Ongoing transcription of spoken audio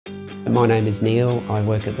My name is Neil. I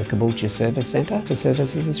work at the Caboolture Service Centre for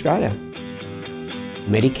Services Australia.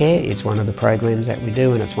 Medicare, it's one of the programs that we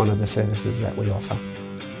do and it's one of the services that we offer.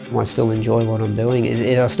 I still enjoy what I'm doing.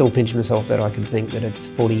 I still pinch myself that I can think that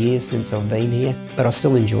it's 40 years since I've been here, but I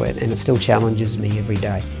still enjoy it and it still challenges me every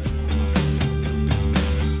day.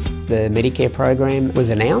 The Medicare program was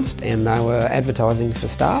announced and they were advertising for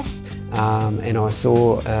staff, and I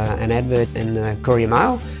saw an advert in the Courier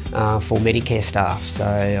Mail for Medicare staff. So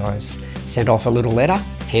I sent off a little letter,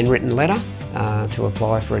 handwritten letter, to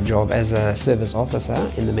apply for a job as a service officer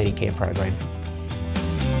in the Medicare program.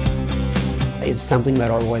 It's something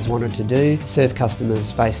that I always wanted to do, serve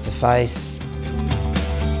customers face to face.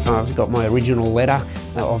 I've got my original letter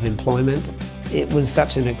of employment. It was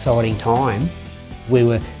such an exciting time. We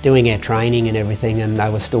were doing our training and everything and they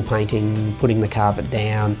were still painting, putting the carpet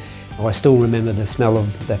down. I still remember the smell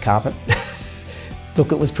of the carpet.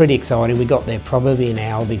 Look, it was pretty exciting. We got there probably an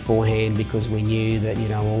hour beforehand because we knew that, you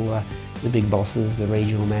know, all the big bosses, the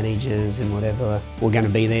regional managers and whatever were going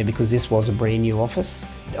to be there because this was a brand new office.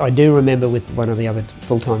 I do remember with one of the other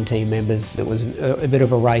full-time team members, it was a bit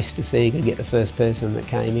of a race to see who could get the first person that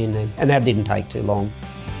came in and that didn't take too long.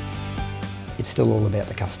 It's still all about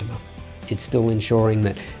the customer. It's still ensuring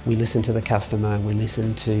that we listen to the customer, we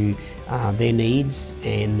listen to their needs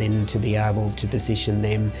and then to be able to position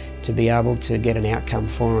them to be able to get an outcome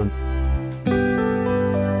for them.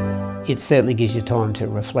 It certainly gives you time to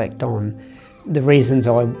reflect on the reasons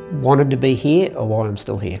I wanted to be here or why I'm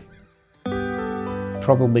still here.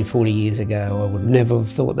 Probably 40 years ago I would never have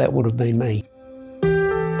thought that would have been me.